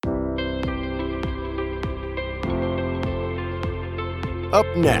Up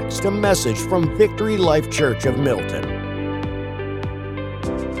next, a message from Victory Life Church of Milton.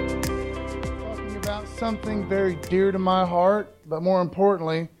 Talking about something very dear to my heart, but more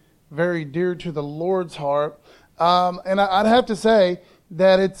importantly, very dear to the Lord's heart. And I'd have to say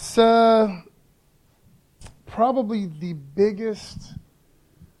that it's probably the biggest,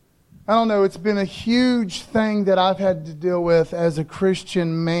 I don't know, it's been a huge thing that I've had to deal with as a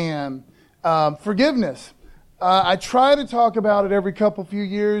Christian man. Forgiveness. I try to talk about it every few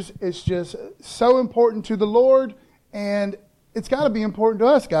years. It's just so important to the Lord, and it's got to be important to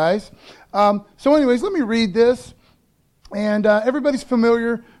us, guys. So anyways, let me read this. And everybody's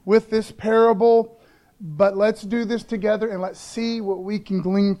familiar with this parable, but let's do this together and let's see what we can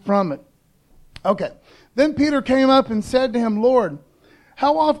glean from it. Okay. Then Peter came up and said to him, Lord,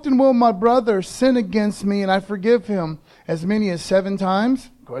 how often will my brother sin against me and I forgive him? As many as 7 times? ?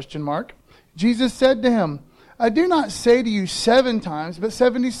 Jesus said to him, I do not say to you 7 times, but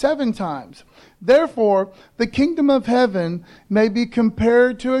 77 times. Therefore, the kingdom of heaven may be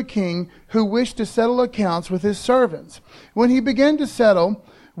compared to a king who wished to settle accounts with his servants. When he began to settle,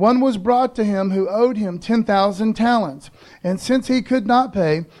 one was brought to him who owed him 10,000 talents. And since he could not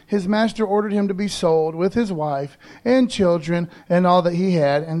pay, his master ordered him to be sold with his wife and children and all that he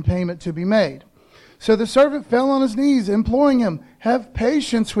had, and payment to be made. So the servant fell on his knees, imploring him, have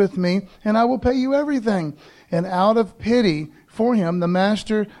patience with me, and I will pay you everything. And out of pity for him, the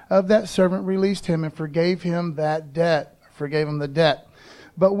master of that servant released him and forgave him the debt.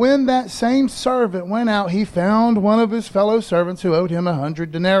 But when that same servant went out, he found one of his fellow servants who owed him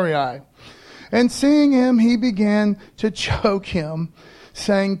 100 denarii. And seeing him, he began to choke him,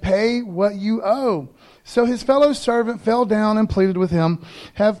 saying, pay what you owe. So his fellow servant fell down and pleaded with him,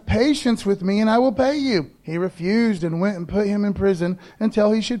 have patience with me, and I will pay you. He refused and went and put him in prison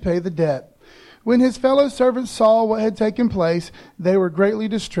until he should pay the debt. When his fellow servants saw what had taken place, they were greatly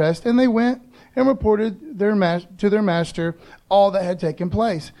distressed, and they went and reported to their master all that had taken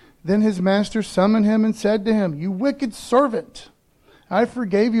place. Then his master summoned him and said to him, you wicked servant, I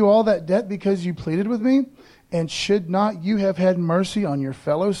forgave you all that debt because you pleaded with me. And should not you have had mercy on your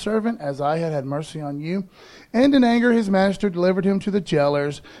fellow servant as I had mercy on you? And in anger his master delivered him to the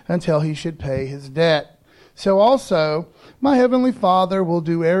jailers until he should pay his debt. So also my heavenly Father will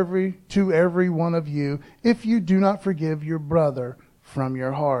do to every one of you if you do not forgive your brother from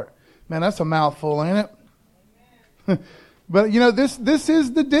your heart. Man, that's a mouthful, ain't it? But this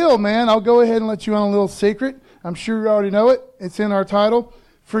is the deal, man. I'll go ahead and let you on a little secret. I'm sure you already know it. It's in our title.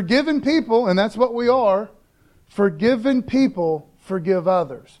 Forgiven people, and that's what we are. Forgiven people forgive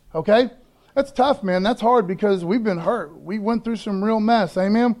others. Okay? That's tough, man. That's hard because we've been hurt. We went through some real mess.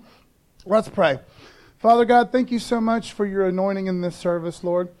 Amen? Let's pray. Father God, thank you so much for your anointing in this service,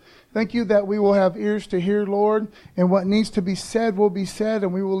 Lord. Thank you that we will have ears to hear, Lord, and what needs to be said will be said,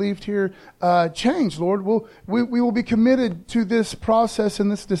 and we will leave here changed, Lord. We will be committed to this process and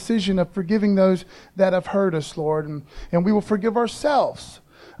this decision of forgiving those that have hurt us, Lord, and we will forgive ourselves.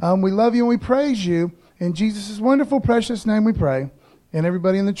 We love you and we praise you. In Jesus' wonderful, precious name we pray. And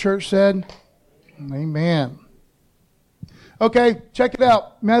everybody in the church said, amen. Okay, check it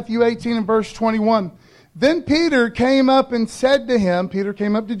out. Matthew 18 and verse 21. Then Peter came up and said to him, Peter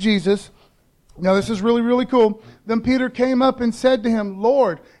came up to Jesus. Now this is really, really cool. Then Peter came up and said to him,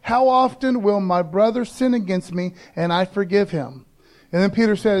 Lord, how often will my brother sin against me and I forgive him? And then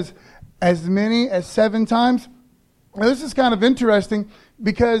Peter says, as many as 7 times. Now this is kind of interesting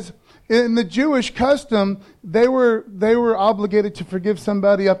because in the Jewish custom, they were obligated to forgive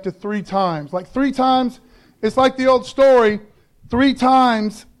somebody up to 3 times. Like 3 times, it's like the old story, 3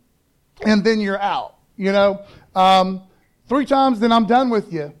 times and then you're out. 3 times, then I'm done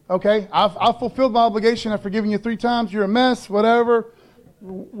with you. Okay, I've fulfilled my obligation. I've forgiven you 3 times. You're a mess, whatever.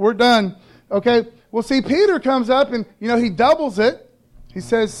 We're done. Okay. Well, see, Peter comes up and he doubles it. He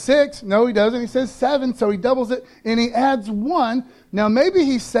says 6. No, he doesn't. He says 7. So he doubles it and he adds 1. Now, maybe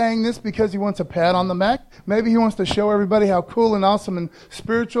he's saying this because he wants a pat on the back. Maybe he wants to show everybody how cool and awesome and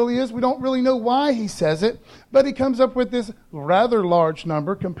spiritual he is. We don't really know why he says it, but he comes up with this rather large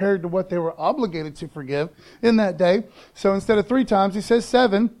number compared to what they were obligated to forgive in that day. So instead of 3 times, he says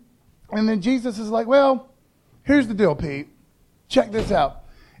 7. And then Jesus is like, well, here's the deal, Pete. Check this out.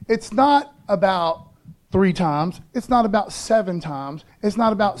 It's not about 3 times. It's not about 7 times. It's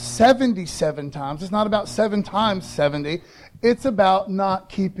not about 77 times. It's not about 7 times 70. It's about not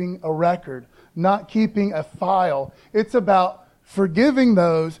keeping a record, not keeping a file. It's about forgiving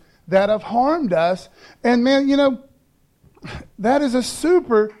those that have harmed us. And man, that is a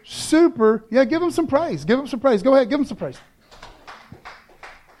super, give them some praise. Give them some praise. Go ahead, give them some praise.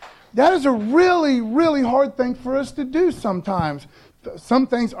 That is a really, really hard thing for us to do sometimes, Some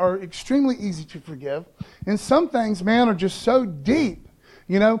things are extremely easy to forgive. And some things, man, are just so deep,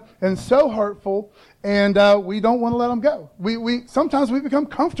 and so hurtful. And we don't want to let them go. Sometimes we become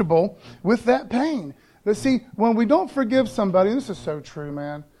comfortable with that pain. But see, when we don't forgive somebody, and this is so true,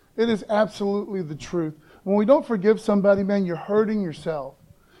 man. It is absolutely the truth. When we don't forgive somebody, man, you're hurting yourself.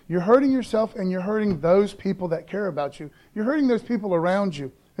 You're hurting yourself, and you're hurting those people that care about you. You're hurting those people around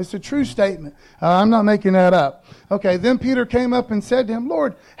you. It's a true statement. I'm not making that up. Okay, then Peter came up and said to him,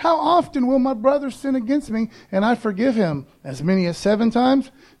 Lord, how often will my brother sin against me and I forgive him? As many as 7 times?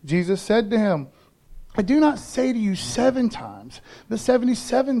 Jesus said to him, I do not say to you 7 times, but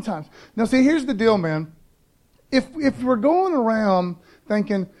 77 times. Now see, here's the deal, man. If we're going around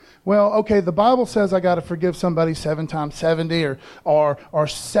thinking, well, okay, the Bible says I got to forgive somebody 7 times 70 or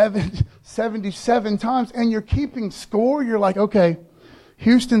 77 times, and you're keeping score, you're like, okay,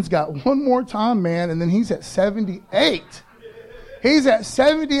 Houston's got one more time, man, and then he's at 78. He's at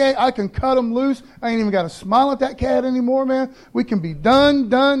 78. I can cut him loose. I ain't even got to smile at that cat anymore, man. We can be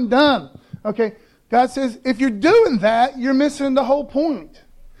done. Okay, God says, if you're doing that, you're missing the whole point.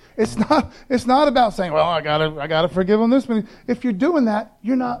 It's not about saying, well, I gotta forgive him this many. If you're doing that,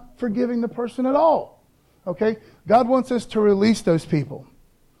 you're not forgiving the person at all. Okay? God wants us to release those people.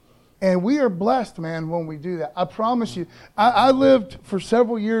 And we are blessed, man, when we do that. I promise you. I lived for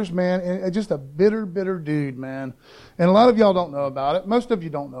several years, man, and just a bitter bitter dude, man. And a lot of y'all don't know about it. Most of you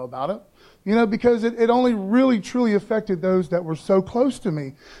don't know about it. Because it only really truly affected those that were so close to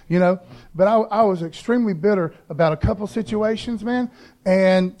me, But I was extremely bitter about a couple situations, man.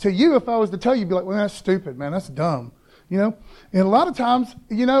 And to you, if I was to tell you, you'd be like, well, that's stupid, man. That's dumb, And a lot of times,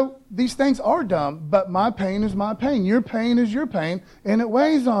 these things are dumb, but my pain is my pain. Your pain is your pain, and it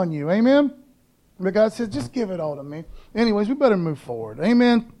weighs on you. Amen? But God says, just give it all to me. Anyways, we better move forward.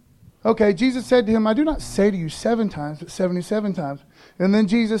 Amen? Okay, Jesus said to him, I do not say to you 7 times, but 77 times. And then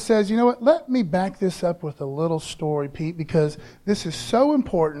Jesus says, you know what, let me back this up with a little story, Pete, because this is so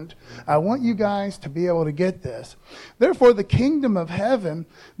important. I want you guys to be able to get this. Therefore, the kingdom of heaven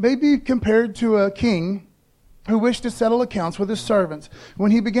may be compared to a king who wished to settle accounts with his servants. When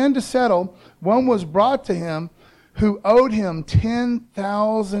he began to settle, one was brought to him who owed him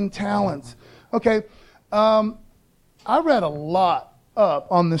 10,000 talents. Okay, I read a lot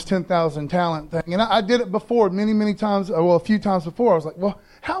up on this 10,000 talent thing. And I did it before many times, a few times before. I was like, well,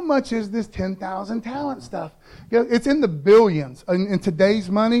 how much is this 10,000 talent stuff? It's in the billions. In today's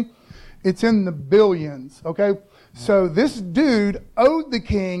money, it's in the billions, okay? So this dude owed the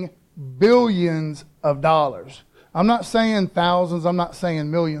king billions of dollars. I'm not saying thousands, I'm not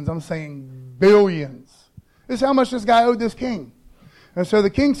saying millions, I'm saying billions. This is how much this guy owed this king. And so the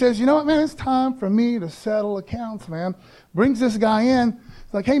king says, you know what, man, it's time for me to settle accounts, man. Brings this guy in.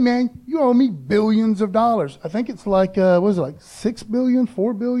 It's like, hey, man, you owe me billions of dollars. I think it's like, what is it, like 6 billion,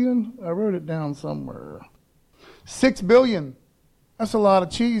 4 billion? I wrote it down somewhere. 6 billion. That's a lot of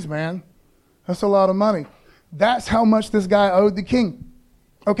cheese, man. That's a lot of money. That's how much this guy owed the king.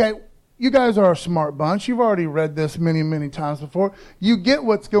 Okay, you guys are a smart bunch. You've already read this many times before. You get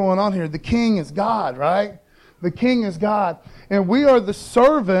what's going on here. The king is God, right? The king is God. And we are the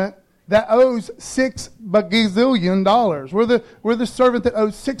servant that owes $6 gazillion. We're the servant that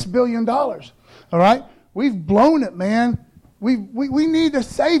owes $6 billion. All right? We've blown it, man. We need a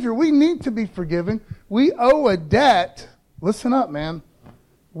Savior. We need to be forgiven. We owe a debt. Listen up, man.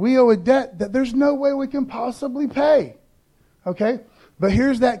 We owe a debt that there's no way we can possibly pay. Okay? But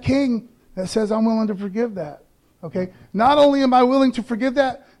here's that king that says, I'm willing to forgive that. Okay? Not only am I willing to forgive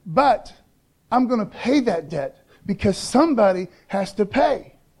that, but I'm going to pay that debt because somebody has to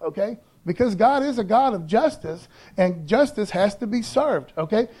pay. Okay? Because God is a God of justice, and justice has to be served.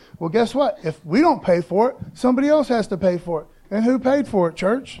 Okay? Well, guess what? If we don't pay for it, somebody else has to pay for it. And who paid for it,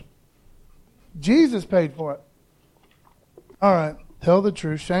 church? Jesus paid for it. All right. Tell the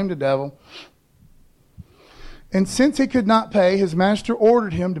truth. Shame the devil. And since he could not pay, his master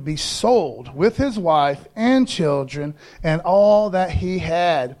ordered him to be sold with his wife and children and all that he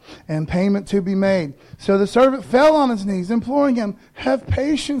had, and payment to be made. So the servant fell on his knees, imploring him, have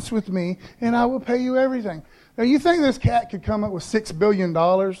patience with me, and I will pay you everything. Now, you think this cat could come up with $6 billion?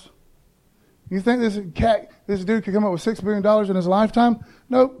 You think this dude could come up with $6 billion in his lifetime?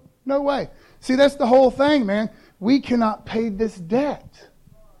 Nope, no way. See, that's the whole thing, man. We cannot pay this debt.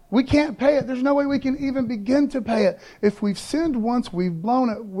 We can't pay it. There's no way we can even begin to pay it. If we've sinned once, we've blown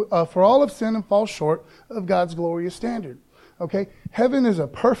it. For all have sinned and fall short of God's glorious standard. Okay? Heaven is a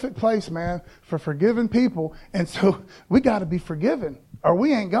perfect place, man, for forgiven people. And so we got to be forgiven or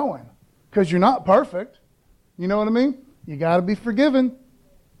we ain't going, because you're not perfect. You know what I mean? You got to be forgiven.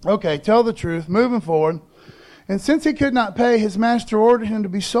 Okay, tell the truth. Moving forward. And since he could not pay, his master ordered him to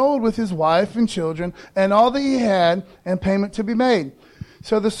be sold with his wife and children and all that he had, and payment to be made.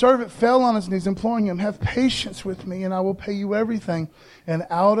 So the servant fell on his knees, imploring him, have patience with me, and I will pay you everything. And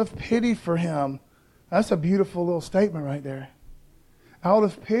out of pity for him, that's a beautiful little statement right there. Out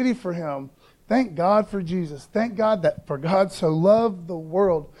of pity for him, thank God for Jesus. Thank God that for God so loved the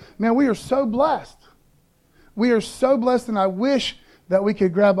world. Man, we are so blessed. We are so blessed, and I wish that we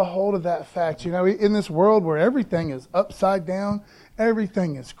could grab a hold of that fact. You know, in this world where everything is upside down,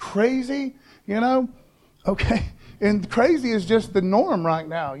 everything is crazy, you know, okay. And crazy is just the norm right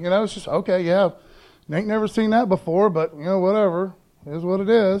now. You know, it's just, okay, yeah, ain't never seen that before, but, you know, whatever. It is what it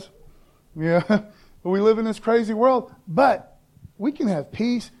is. Yeah. But we live in this crazy world. But we can have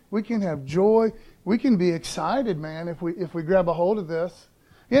peace. We can have joy. We can be excited, man, if we grab a hold of this.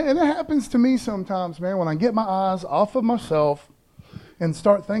 Yeah, and it happens to me sometimes, man, when I get my eyes off of myself and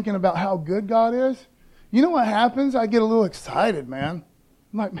start thinking about how good God is. You know what happens? I get a little excited, man.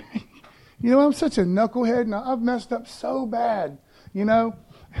 I'm like, man, you know, I'm such a knucklehead, and I've messed up so bad, you know.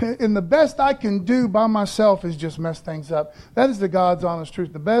 And the best I can do by myself is just mess things up. That is the God's honest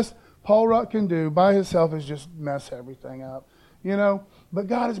truth. The best Paul Ruck can do by himself is just mess everything up, you know. But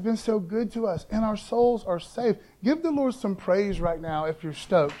God has been so good to us, and our souls are saved. Give the Lord some praise right now if you're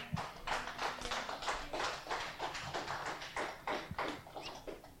stoked.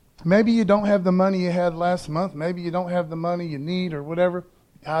 Maybe you don't have the money you had last month. Maybe you don't have the money you need or whatever.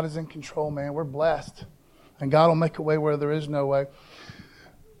 God is in control, man. We're blessed. And God will make a way where there is no way.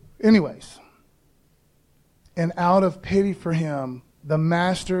 Anyways, and out of pity for him, the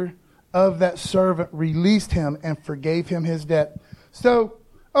master of that servant released him and forgave him his debt. So,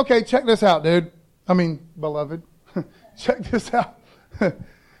 okay, check this out, dude. I mean, beloved. Check this out.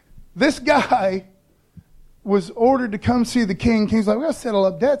 This guy was ordered to come see the king. King's like, we got to settle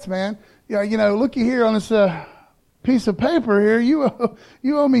up debts, man. Yeah, you know, looky here on this piece of paper here. You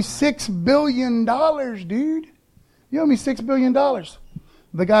owe me $6 billion, dude. You owe me $6 billion.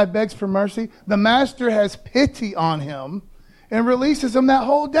 The guy begs for mercy. The master has pity on him and releases him that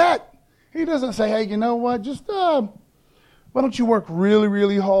whole debt. He doesn't say, hey, you know what? Just why don't you work really,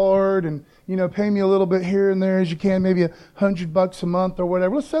 really hard and, you know, pay me a little bit here and there as you can, maybe $100 a month or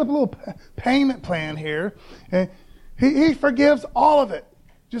whatever. Let's set up a little payment plan here. And he forgives all of it.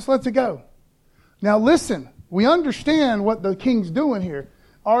 Just lets it go. Now listen, we understand what the king's doing here.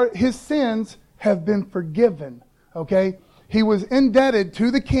 His sins have been forgiven, okay? He was indebted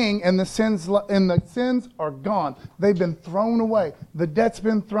to the king, and the sins are gone. They've been thrown away. The debt's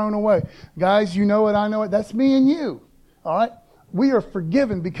been thrown away. Guys, you know it, I know it. That's me and you. All right? We are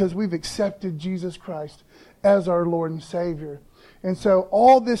forgiven because we've accepted Jesus Christ as our Lord and Savior. And so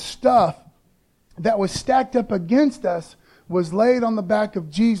all this stuff that was stacked up against us was laid on the back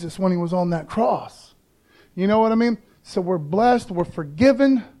of Jesus when he was on that cross. You know what I mean? So we're blessed, we're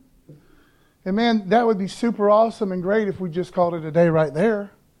forgiven. And man, that would be super awesome and great if we just called it a day right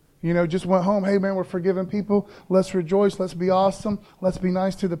there. You know, just went home, hey man, we're forgiving people. Let's rejoice, let's be awesome. Let's be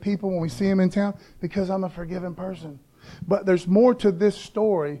nice to the people when we see them in town because I'm a forgiven person. But there's more to this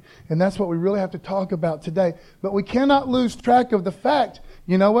story, and that's what we really have to talk about today. But we cannot lose track of the fact,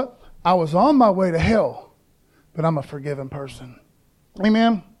 you know what? I was on my way to hell, but I'm a forgiven person.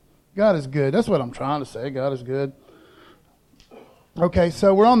 Amen? God is good. That's what I'm trying to say. God is good. Okay,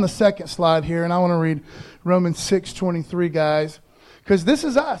 so we're on the second slide here, and I want to read Romans 6:23, guys, because this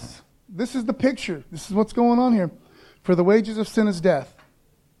is us. This is the picture. This is what's going on here. For the wages of sin is death.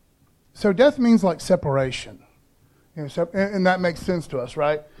 So death means like separation. You know, and that makes sense to us,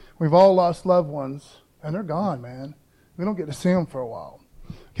 right? We've all lost loved ones, and they're gone, man. We don't get to see them for a while.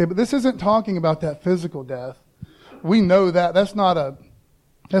 Okay, but this isn't talking about that physical death. We know that. That's not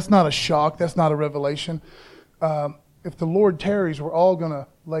a shock. That's not a revelation. If the Lord tarries, we're all going to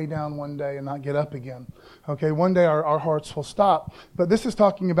lay down one day and not get up again. Okay, one day our hearts will stop. But this is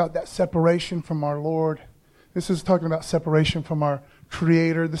talking about that separation from our Lord. This is talking about separation from our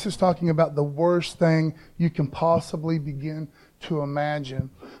Creator. This is talking about the worst thing you can possibly begin to imagine.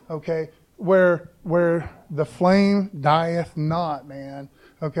 Okay, where the flame dieth not, man.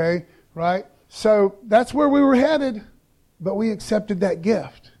 Okay, right? So that's where we were headed, but we accepted that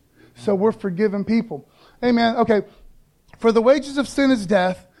gift. So we're forgiven people. Amen. Okay. For the wages of sin is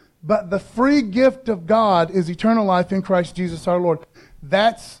death, but the free gift of God is eternal life in Christ Jesus our Lord.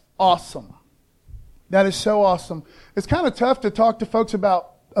 That's awesome. That is so awesome. It's kind of tough to talk to folks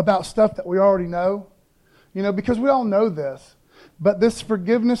about stuff that we already know, you know, because we all know this. But this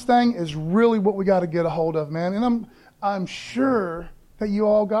forgiveness thing is really what we got to get a hold of, man. And I'm sure that you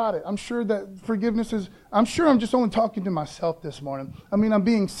all got it. I'm sure that forgiveness is, I'm just only talking to myself this morning. I mean, I'm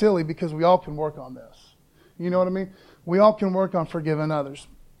being silly because we all can work on this. You know what I mean? We all can work on forgiving others.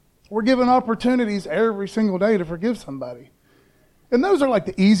 We're given opportunities every single day to forgive somebody. And those are like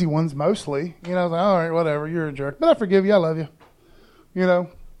the easy ones mostly. You know, like, all right, whatever, you're a jerk. But I forgive you, I love you. You know,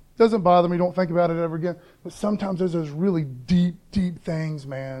 doesn't bother me, don't think about it ever again. But sometimes there's those really deep, deep things,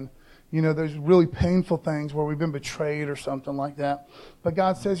 man. You know, there's really painful things where we've been betrayed or something like that. But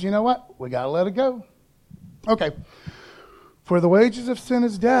God says, you know what? We got to let it go. Okay. For the wages of sin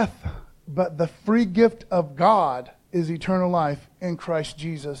is death, but the free gift of God is eternal life in Christ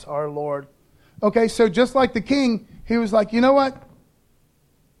Jesus our Lord. Okay, so just like the king, he was like, you know what?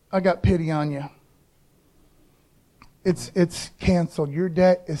 I got pity on you. It's canceled. Your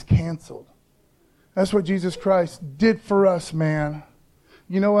debt is canceled. That's what Jesus Christ did for us, man.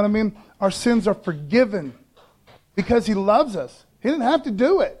 You know what I mean? Our sins are forgiven because he loves us. He didn't have to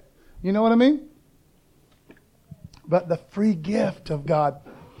do it. You know what I mean? But the free gift of God,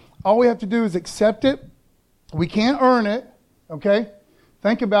 all we have to do is accept it. We can't earn it, okay?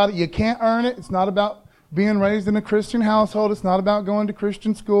 Think about it. You can't earn it. It's not about being raised in a Christian household. It's not about going to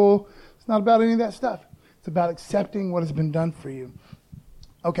Christian school. It's not about any of that stuff. It's about accepting what has been done for you.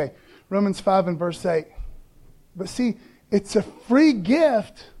 Okay, Romans 5 and verse 8. But see, it's a free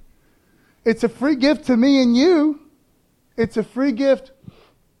gift. It's a free gift to me and you. It's a free gift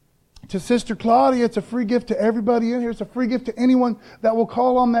to Sister Claudia. It's a free gift to everybody in here. It's a free gift to anyone that will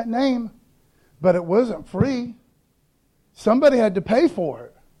call on that name. But it wasn't free. Somebody had to pay for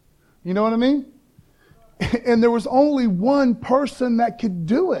it. You know what I mean? And there was only one person that could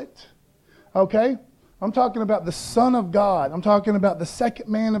do it. Okay? I'm talking about the Son of God. I'm talking about the second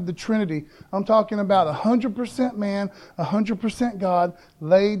man of the Trinity. I'm talking about 100% man, 100% God,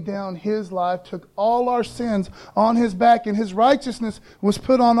 laid down his life, took all our sins on his back, and his righteousness was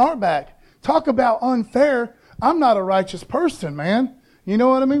put on our back. Talk about unfair. I'm not a righteous person, man. You know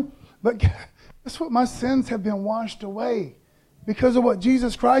what I mean? But guess what? My sins have been washed away because of what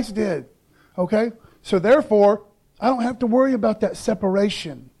Jesus Christ did. Okay? So therefore, I don't have to worry about that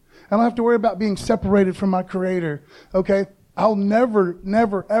separation. I don't have to worry about being separated from my Creator. Okay? I'll never,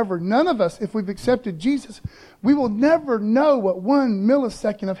 ever, none of us, if we've accepted Jesus, we will never know what 1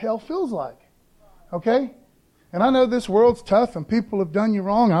 millisecond of hell feels like. Okay? And I know this world's tough and people have done you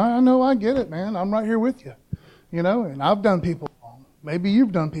wrong. I know, I get it, man. I'm right here with you. You know, and I've done people wrong. Maybe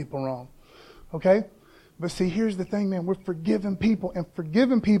you've done people wrong. Okay? But see, here's the thing, man. We're forgiving people, and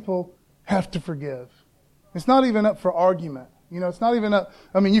forgiven people have to forgive. It's not even up for argument. You know, it's not even up,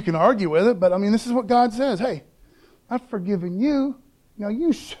 I mean, you can argue with it, but I mean, this is what God says. Hey, I've forgiven you. Now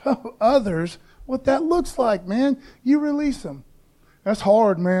you show others what that looks like, man. You release them. That's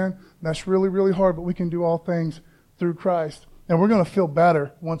hard, man. That's really, really hard, but we can do all things through Christ. And we're going to feel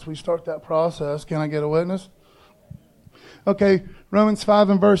better once we start that process. Can I get a witness? Okay, Romans 5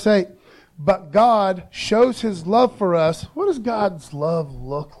 and verse 8. But God shows his love for us. What does God's love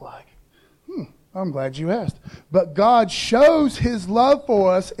look like? I'm glad you asked. But God shows his love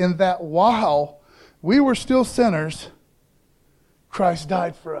for us in that while we were still sinners, Christ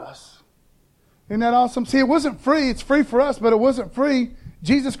died for us. Isn't that awesome? See, it wasn't free. It's free for us, but it wasn't free.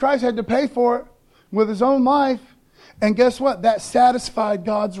 Jesus Christ had to pay for it with his own life. And guess what? That satisfied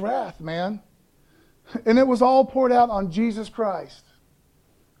God's wrath, man. And it was all poured out on Jesus Christ.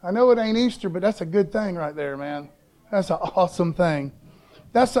 I know it ain't Easter, but that's a good thing right there, man. That's an awesome thing.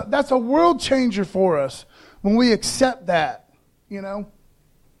 That's a world changer for us when we accept that, you know.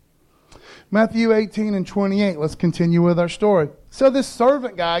 Matthew 18 and 28. Let's continue with our story. So this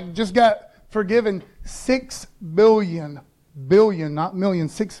servant guy just got forgiven $6 billion, not million,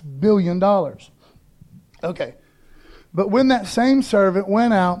 $6 billion. Okay. But when that same servant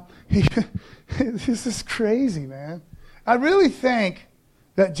went out, this is crazy, man. I really think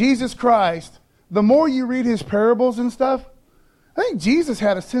that Jesus Christ, the more you read his parables and stuff, I think Jesus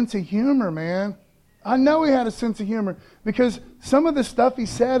had a sense of humor, man. I know he had a sense of humor because some of the stuff he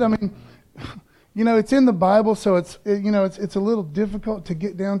said, I mean, you know, it's in the Bible, so it's a little difficult to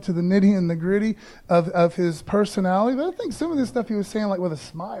get down to the nitty and the gritty of his personality. But I think some of this stuff he was saying like with a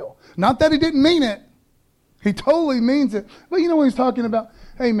smile. Not that he didn't mean it. He totally means it. But you know what he's talking about?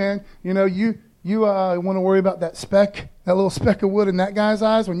 Hey, man, you know, you want to worry about that little speck of wood in that guy's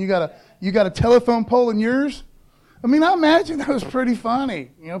eyes when you got a telephone pole in yours? I mean, I imagine that was pretty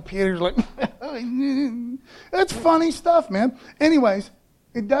funny. You know, Peter's like, that's funny stuff, man. Anyways,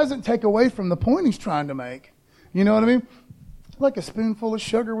 it doesn't take away from the point he's trying to make. You know what I mean? Like a spoonful of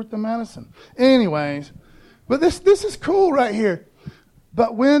sugar with the medicine. Anyways, but this is cool right here.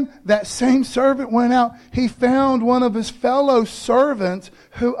 But when that same servant went out, he found one of his fellow servants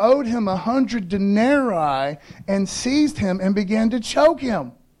who owed him 100 denarii and seized him and began to choke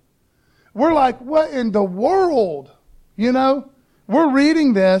him. We're like, what in the world? You know, we're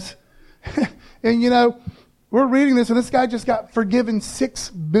reading this, and we're reading this, and this guy just got forgiven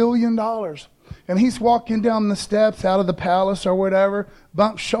 $6 billion. And he's walking down the steps out of the palace or whatever,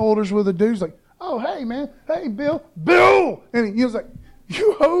 bumps shoulders with a dude. He's like, oh, hey, man. Hey, Bill. Bill! And he was like,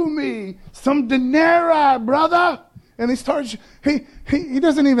 you owe me some denarii, brother. And he starts, he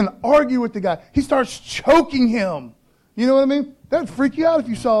doesn't even argue with the guy. He starts choking him. You know what I mean? That'd freak you out if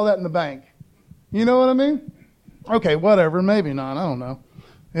you saw that in the bank. You know what I mean? Okay, whatever. Maybe not. I don't know.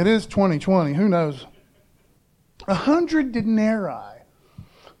 It is 2020. Who knows? 100 denarii.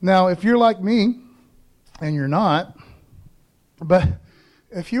 Now, if you're like me, and you're not, but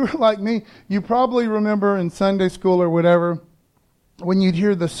if you were like me, you probably remember in Sunday school or whatever, when you'd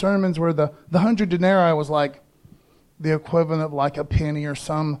hear the sermons where the 100 denarii was like the equivalent of like a penny or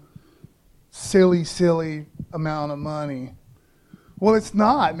some silly amount of money. Well, it's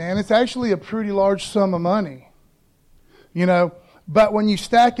not, man. It's actually a pretty large sum of money. But when you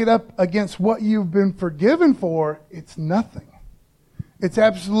stack it up against what you've been forgiven for, it's nothing. It's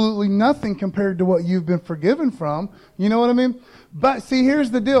absolutely nothing compared to what you've been forgiven from. You know what I mean? But see, here's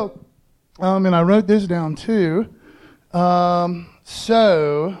the deal. And I wrote this down too.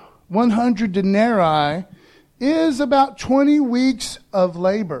 So 100 denarii is about 20 weeks of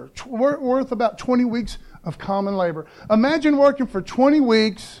labor, worth about 20 weeks of common labor. Imagine working for 20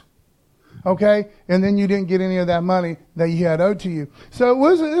 weeks, okay, and then you didn't get any of that money that you had owed to you. So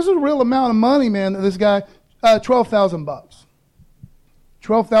this is a real amount of money, man, that this guy, $12,000.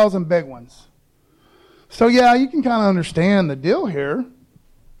 12,000 big ones. So yeah, you can kind of understand the deal here.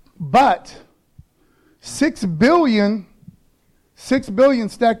 But 6 billion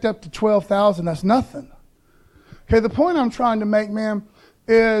stacked up to 12,000, that's nothing. Okay, the point I'm trying to make, man,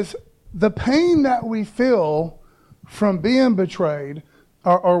 is the pain that we feel from being betrayed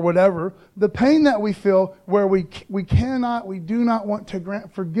or whatever, the pain that we feel where we do not want to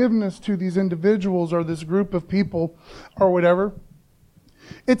grant forgiveness to these individuals or this group of people or whatever.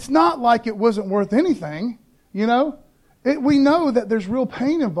 It's not like it wasn't worth anything, we know that there's real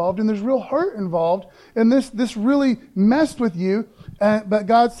pain involved and there's real hurt involved, and this really messed with you. But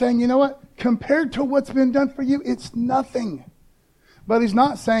God's saying, you know what? Compared to what's been done for you, it's nothing. But He's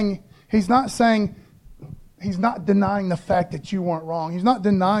not denying the fact that you weren't wrong. He's not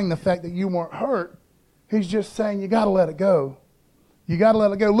denying the fact that you weren't hurt. He's just saying you got to let it go. You got to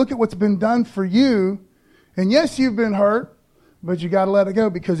let it go. Look at what's been done for you, and yes, you've been hurt. But you got to let it go,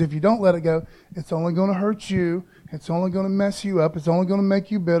 because if you don't let it go, it's only going to hurt you. It's only going to mess you up. It's only going to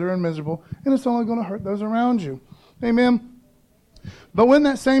make you bitter and miserable. And it's only going to hurt those around you. Amen. But when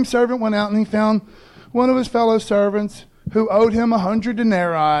that same servant went out and he found one of his fellow servants who owed him 100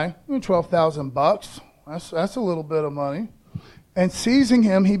 denarii, $12,000, that's a little bit of money. And seizing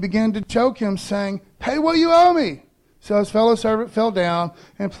him, he began to choke him, saying, pay what you owe me. So his fellow servant fell down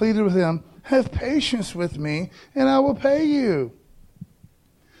and pleaded with him, have patience with me, and I will pay you.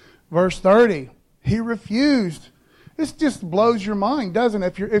 Verse 30, he refused. This just blows your mind, doesn't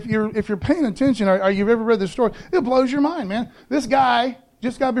it? If you're paying attention, or you've ever read this story, it blows your mind, man. This guy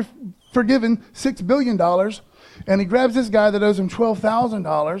just got forgiven $6 billion, and he grabs this guy that owes him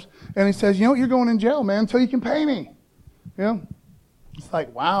 $12,000, and he says, you're going in jail, man, until you can pay me. It's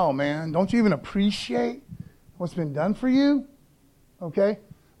like, wow, man, don't you even appreciate what's been done for you? Okay?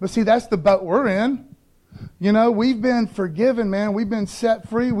 But see, that's the boat we're in. We've been forgiven, man. We've been set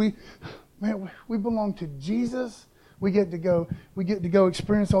free. We belong to Jesus. We get to go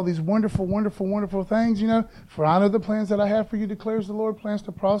experience all these wonderful, wonderful, wonderful things, For I know the plans that I have for you, declares the Lord, plans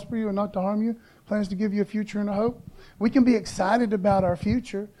to prosper you and not to harm you, plans to give you a future and a hope. We can be excited about our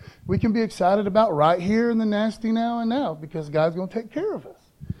future. We can be excited about right here in the nasty now and now, because God's going to take care of us.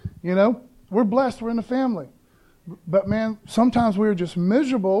 We're blessed. We're in the family. But man, sometimes we're just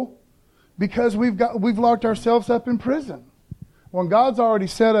miserable because we've locked ourselves up in prison. When God's already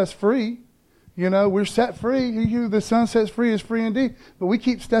set us free, we're set free. He who the Son sets free is free indeed. But we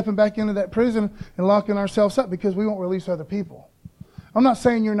keep stepping back into that prison and locking ourselves up because we won't release other people. I'm not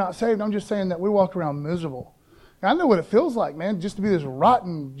saying you're not saved. I'm just saying that we walk around miserable. And I know what it feels like, man, just to be this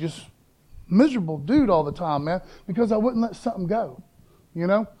rotten, just miserable dude all the time, man, because I wouldn't let something go.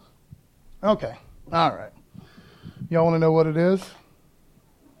 Okay. All right. Y'all want to know what it is?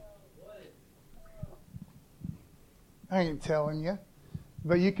 I ain't telling you.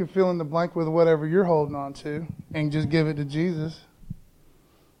 But you can fill in the blank with whatever you're holding on to and just give it to Jesus.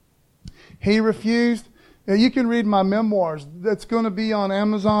 He refused. You can read my memoirs. That's going to be on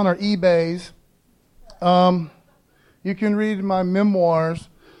Amazon or eBay's. You can read my memoirs.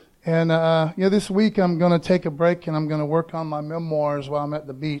 And this week I'm going to take a break and I'm going to work on my memoirs while I'm at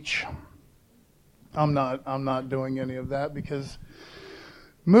the beach. I'm not doing any of that because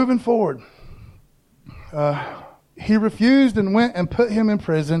moving forward, he refused and went and put him in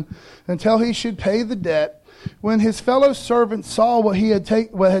prison until he should pay the debt. When his fellow servants saw what had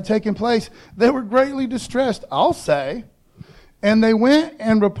taken place, they were greatly distressed, I'll say. And they went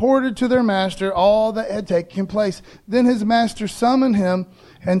and reported to their master all that had taken place. Then his master summoned him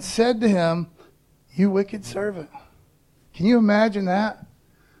and said to him, "You wicked servant." Can you imagine that?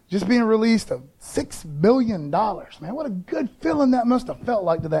 Just being released of $6 billion. Man, what a good feeling that must have felt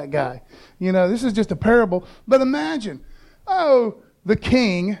like to that guy. You know, this is just a parable. But imagine, the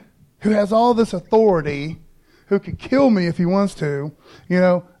king who has all this authority, who could kill me if he wants to,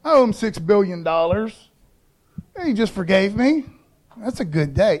 I owe him $6 billion. And he just forgave me. That's a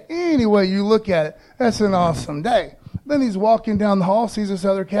good day. Any way you look at it, that's an awesome day. Then he's walking down the hall, sees this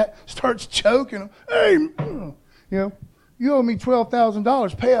other cat, starts choking him. Hey, you owe me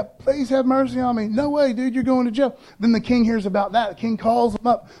 $12,000. Pay up. Please have mercy on me. No way, dude. You're going to jail. Then the king hears about that. The king calls him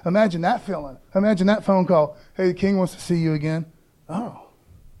up. Imagine that feeling. Imagine that phone call. Hey, the king wants to see you again. Oh.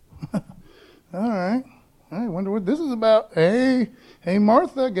 All right. I wonder what this is about. Hey,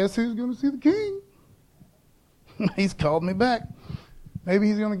 Martha, guess who's going to see the king? He's called me back. Maybe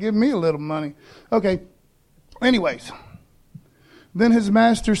he's going to give me a little money. Okay. Anyways. Then his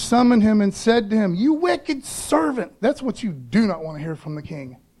master summoned him and said to him, "You wicked servant." That's what you do not want to hear from the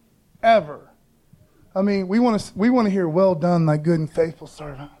king. Ever. I mean, we want to hear, "Well done, thy good and faithful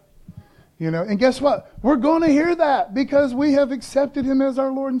servant." And guess what? We're going to hear that because we have accepted him as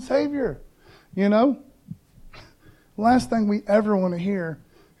our Lord and Savior. Last thing we ever want to hear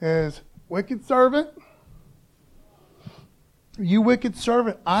is, "Wicked servant, you wicked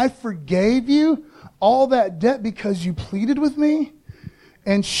servant, I forgave you all that debt because you pleaded with me.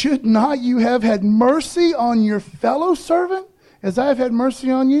 And should not you have had mercy on your fellow servant as I have had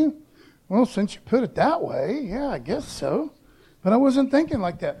mercy on you?" Well, since you put it that way, yeah, I guess so. But I wasn't thinking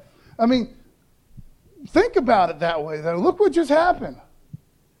like that. I mean, think about it that way, though. Look what just happened.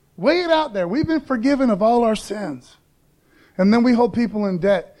 Weigh it out there. We've been forgiven of all our sins. And then we hold people in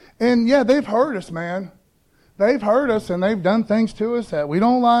debt. And yeah, they've hurt us, man. They've hurt us and they've done things to us that we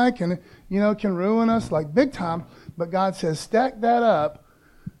don't like and, can ruin us like big time. But God says, stack that up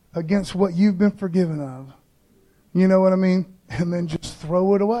against what you've been forgiven of. You know what I mean? And then just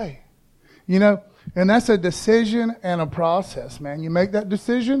throw it away. And that's a decision and a process, man. You make that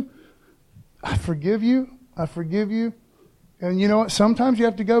decision. I forgive you. I forgive you. And you know what? Sometimes you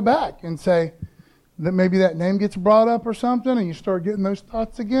have to go back and say that maybe that name gets brought up or something and you start getting those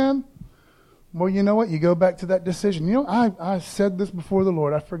thoughts again. Well, you know what? You go back to that decision. I said this before the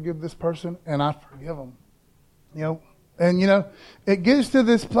Lord. I forgive this person and I forgive them. And, it gets to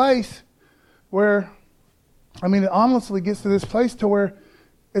this place where, it honestly gets to this place to where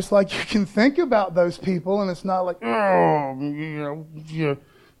it's like you can think about those people and it's not like,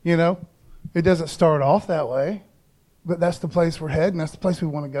 it doesn't start off that way. But that's the place we're heading. That's the place we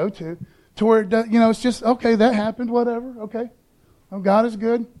want to go to where, it does, it's just, okay, that happened, whatever, okay. Oh, God is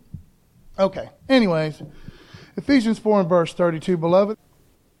good. Okay, anyways, Ephesians 4 and verse 32, beloved.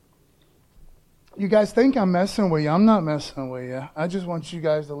 You guys think I'm messing with you. I'm not messing with you. I just want you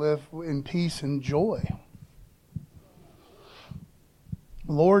guys to live in peace and joy.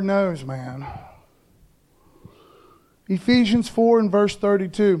 Lord knows, man. Ephesians 4 and verse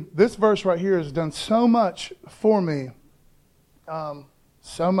 32. This verse right here has done so much for me.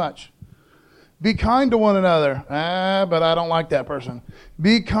 So much. Be kind to one another. But I don't like that person.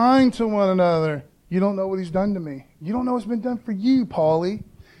 Be kind to one another. You don't know what he's done to me. You don't know what's been done for you, Paulie.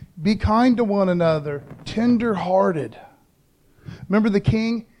 Be kind to one another, tender-hearted. Remember the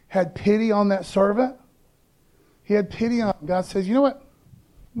king had pity on that servant? He had pity on him. God says, you know what?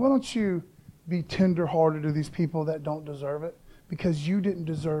 Why don't you be tender-hearted to these people that don't deserve it? Because you didn't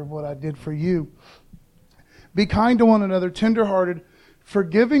deserve what I did for you. Be kind to one another, tender-hearted,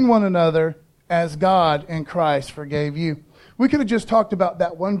 forgiving one another as God in Christ forgave you. We could have just talked about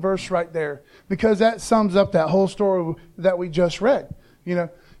that one verse right there because that sums up that whole story that we just read.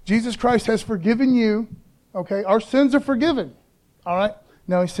 Jesus Christ has forgiven you. Okay, our sins are forgiven. All right.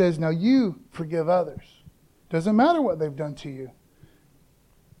 Now he says, now you forgive others. Doesn't matter what they've done to you.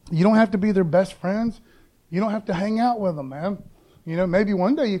 You don't have to be their best friends. You don't have to hang out with them, man. Maybe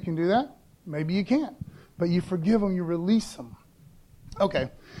one day you can do that. Maybe you can't. But you forgive them. You release them. Okay.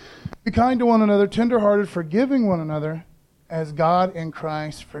 Be kind to one another, tenderhearted, forgiving one another as God in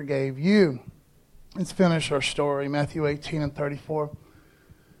Christ forgave you. Let's finish our story. Matthew 18 and 34.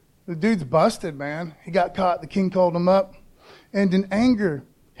 The dude's busted, man. He got caught. The king called him up. And in anger,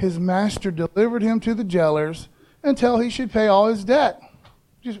 his master delivered him to the jailers until he should pay all his debt.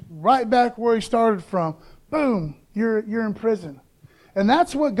 just right back where he started from. Boom, you're in prison. And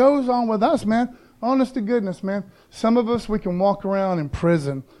that's what goes on with us, man. Honest to goodness, man. Some of us, we can walk around in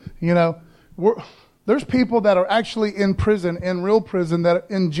prison. You know, there's people that are actually in prison, in real prison, that are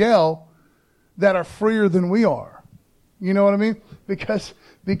in jail, that are freer than we are. You know what I mean? Because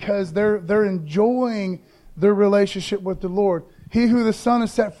they're enjoying their relationship with the Lord. He who the Son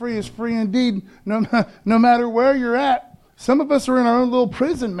has set free is free indeed, no matter where you're at. Some of us are in our own little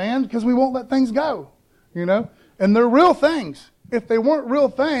prison, man, because we won't let things go, you know? And they're real things. If they weren't real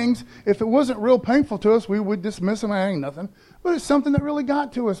things, if it wasn't real painful to us, we would dismiss them. Ain't nothing. But it's something that really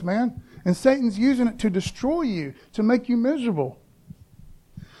got to us, man. And Satan's using it to destroy you, to make you miserable.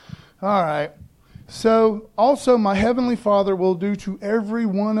 All right. So, also my heavenly Father will do to every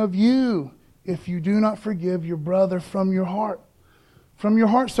one of you if you do not forgive your brother from your heart. From your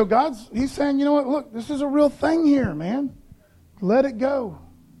heart. So he's saying, you know what, look, this is a real thing here, man. Let it go.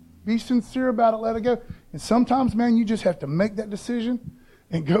 Be sincere about it, let it go. And sometimes, man, you just have to make that decision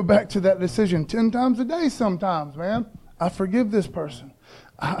and go back to that decision 10 times a day sometimes, man. I forgive this person.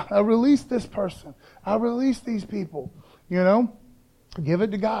 I release this person. I release these people. You know, give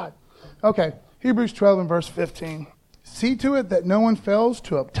it to God. Okay, Hebrews 12 and verse 15. See to it that no one fails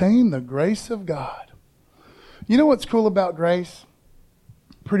to obtain the grace of God. You know what's cool about grace?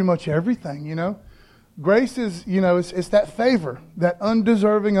 Pretty much everything, you know. Grace is, you know, it's that favor, that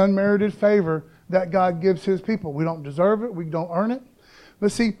undeserving, unmerited favor that God gives his people. We don't deserve it. We don't earn it.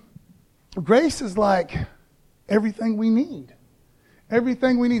 But see, grace is like everything we need.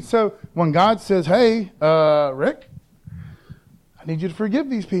 Everything we need. So when God says, hey, Rick, I need you to forgive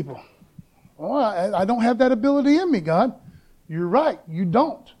these people. Well, I don't have that ability in me, God. You're right. You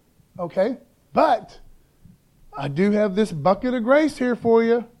don't. Okay? But I do have this bucket of grace here for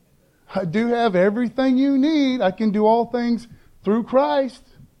you. I do have everything you need. I can do all things through Christ.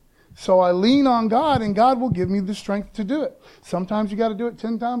 So I lean on God, and God will give me the strength to do it. Sometimes you got to do it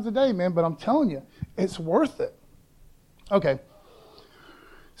 10 times a day, man, but I'm telling you, it's worth it. Okay.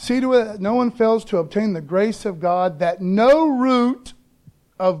 See to it that no one fails to obtain the grace of God, that no root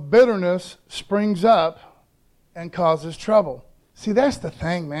of bitterness springs up and causes trouble. See, that's the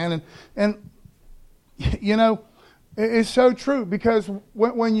thing, man. And you know, it's so true, because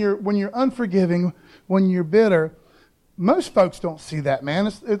when you're unforgiving, when you're bitter, most folks don't see that, man.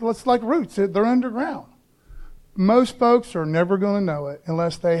 It's like roots. They're underground. Most folks are never going to know it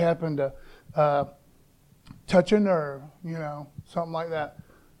unless they happen to touch a nerve, you know, something like that.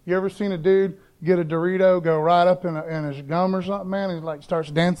 You ever seen a dude get a Dorito, go right up in his gum or something, man, and he like starts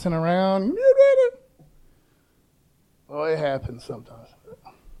dancing around? You did it. Well, it happens sometimes.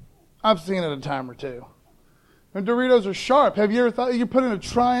 I've seen it a time or two. And Doritos are sharp. Have you ever thought you put in a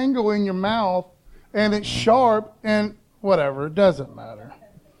triangle in your mouth and it's sharp and whatever, it doesn't matter.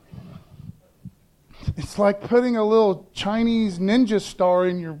 It's like putting a little Chinese ninja star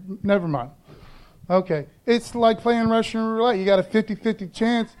in your, never mind. Okay. It's like playing Russian roulette. You got a 50-50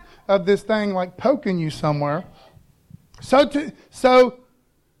 chance of this thing like poking you somewhere. So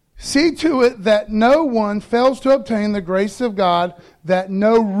see to it that no one fails to obtain the grace of God, that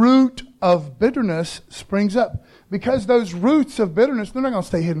no root of bitterness springs up. Because those roots of bitterness, they're not going to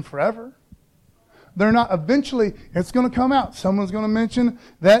stay hidden forever. They're not. Eventually, it's going to come out. Someone's going to mention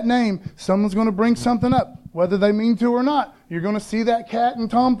that name. Someone's going to bring something up, whether they mean to or not. You're going to see that cat and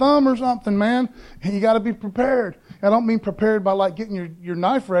Tom Thumb or something, man. And you got to be prepared. I don't mean prepared by like getting your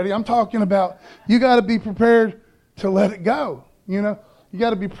knife ready. I'm talking about you got to be prepared to let it go. You know, you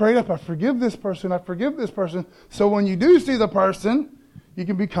got to be prayed up. I forgive this person. I forgive this person. So when you do see the person, you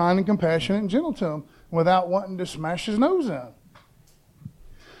can be kind and compassionate and gentle to him without wanting to smash his nose in.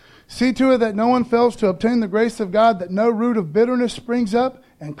 See to it that no one fails to obtain the grace of God, that no root of bitterness springs up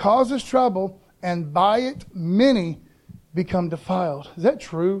and causes trouble, and by it many become defiled. Is that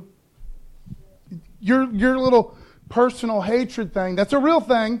true? Your little personal hatred thing, that's a real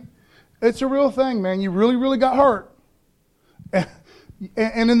thing. It's a real thing, man. You really, really got hurt.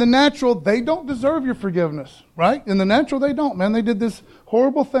 And in the natural, they don't deserve your forgiveness, right? In the natural, they don't, man. They did this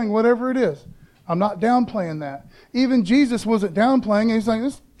horrible thing, whatever it is. I'm not downplaying that. Even Jesus wasn't downplaying it. He's like,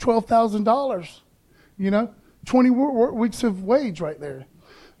 this is $12,000, you know, 20 weeks of wage right there.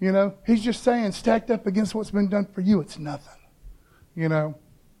 You know, he's just saying, stacked up against what's been done for you, it's nothing, you know.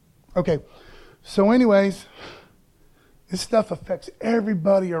 Okay, so anyways, this stuff affects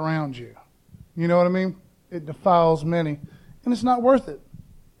everybody around you. You know what I mean? It defiles many, and it's not worth it.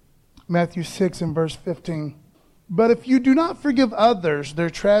 Matthew 6 and verse 15. But if you do not forgive others their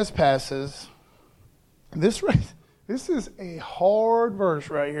trespasses, this is a hard verse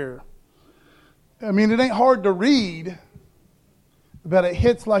right here. I mean, it ain't hard to read, but it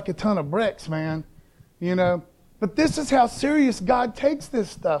hits like a ton of bricks, man. You know, but this is how serious God takes this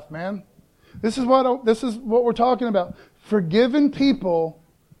stuff, man. This is what we're talking about. Forgiven people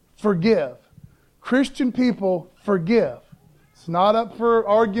forgive. Christian people forgive. It's not up for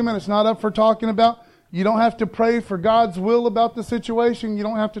argument. It's not up for talking about. You don't have to pray for God's will about the situation. You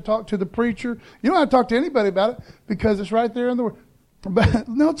don't have to talk to the preacher. You don't have to talk to anybody about it because it's right there in the Word. But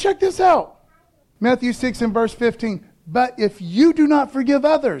now check this out. Matthew 6 and verse 15. But if you do not forgive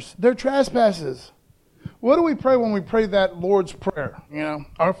others their trespasses. What do we pray when we pray that Lord's Prayer? You know,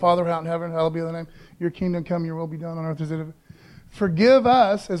 our Father who art in heaven, hallowed be thy name. Your kingdom come, your will be done on earth as it is. Forgive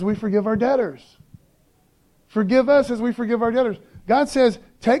us as we forgive our debtors. Forgive us as we forgive our debtors. God says,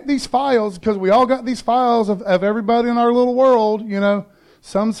 take these files, because we all got these files of everybody in our little world, you know.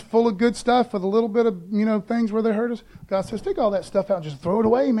 Some's full of good stuff with a little bit of, you know, things where they hurt us. God says, take all that stuff out and just throw it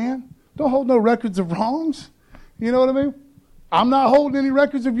away, man. Don't hold no records of wrongs. You know what I mean? I'm not holding any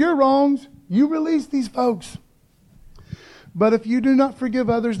records of your wrongs. You release these folks. But if you do not forgive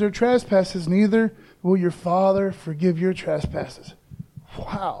others their trespasses, neither will your Father forgive your trespasses.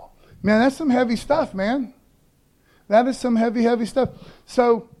 Wow. Man, that's some heavy stuff, man. That is some heavy, heavy stuff.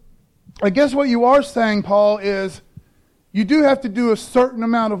 So I guess what you are saying, Paul, is you do have to do a certain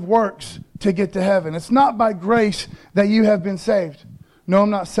amount of works to get to heaven. It's not by grace that you have been saved. No, I'm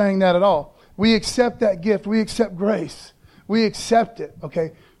not saying that at all. We accept that gift. We accept grace. We accept it,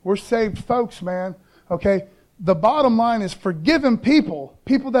 okay? We're saved folks, man, okay? The bottom line is forgiven people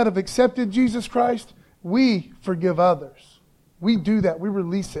that have accepted Jesus Christ, we forgive others. We do that. We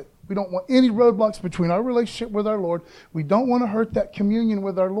release it. We don't want any roadblocks between our relationship with our Lord. We don't want to hurt that communion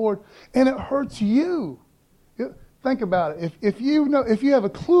with our Lord. And it hurts you. Think about it. If you have a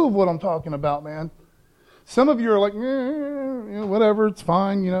clue of what I'm talking about, man, some of you are like, whatever, it's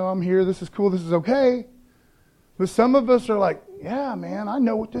fine. You know, I'm here. This is cool. This is okay. But some of us are like, yeah, man, I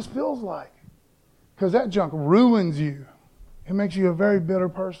know what this feels like. Because that junk ruins you. It makes you a very bitter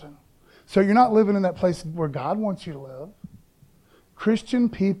person. So you're not living in that place where God wants you to live. Christian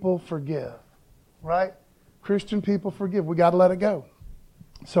people forgive, right? Christian people forgive. We got to let it go.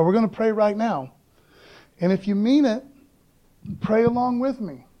 So we're going to pray right now. And if you mean it, pray along with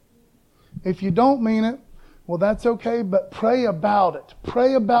me. If you don't mean it, well, that's okay, but pray about it.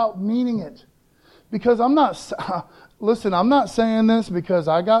 Pray about meaning it. Because I'm not saying this because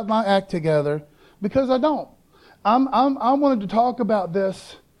I got my act together, because I don't. I wanted to talk about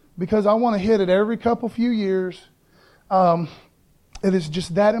this because I want to hit it every few years. It is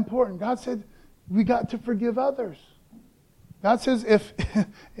just that important. God said we got to forgive others. God says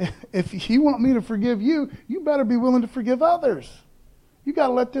if you want me to forgive you, you better be willing to forgive others. You got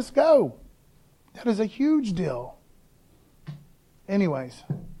to let this go. That is a huge deal. Anyways,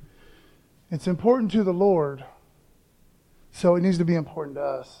 it's important to the Lord, so it needs to be important to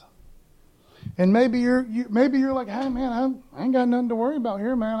us. And maybe you're like, hey man, I ain't got nothing to worry about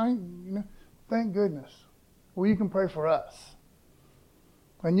here, man. Thank goodness. Well, you can pray for us.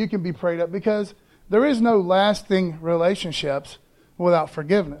 And you can be prayed up, because there is no lasting relationships without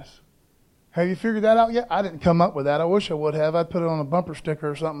forgiveness. Have you figured that out yet? I didn't come up with that. I wish I would have. I'd put it on a bumper sticker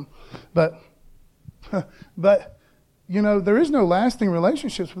or something. But there is no lasting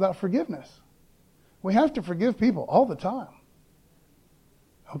relationships without forgiveness. We have to forgive people all the time.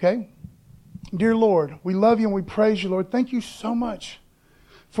 Okay? Dear Lord, we love you and we praise you, Lord. Thank you so much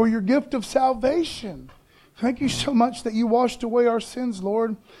for your gift of salvation. Thank you so much that you washed away our sins,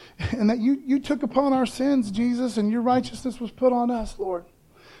 Lord, and that you took upon our sins, Jesus, and your righteousness was put on us, Lord.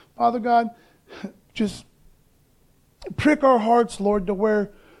 Father God, just prick our hearts, Lord, to where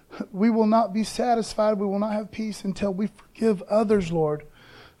we will not be satisfied, we will not have peace until we forgive others, Lord.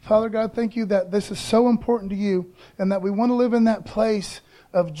 Father God, thank you that this is so important to you, and that we want to live in that place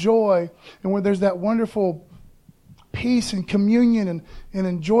of joy, and where there's that wonderful peace and communion and an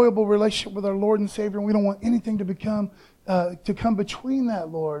enjoyable relationship with our Lord and Savior, and we don't want anything to come between that,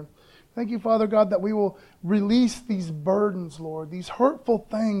 Lord. Thank you, Father God, that we will release these burdens, Lord, these hurtful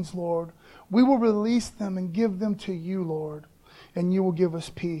things, Lord. We will release them and give them to you, Lord, and you will give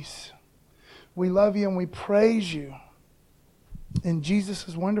us peace. We love you and we praise you. In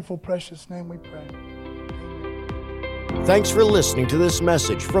Jesus' wonderful, precious name we pray. Thanks for listening to this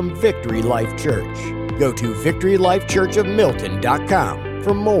message from Victory Life Church. Go to victorylifechurchofmilton.com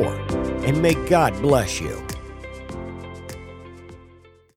for more, and may God bless you.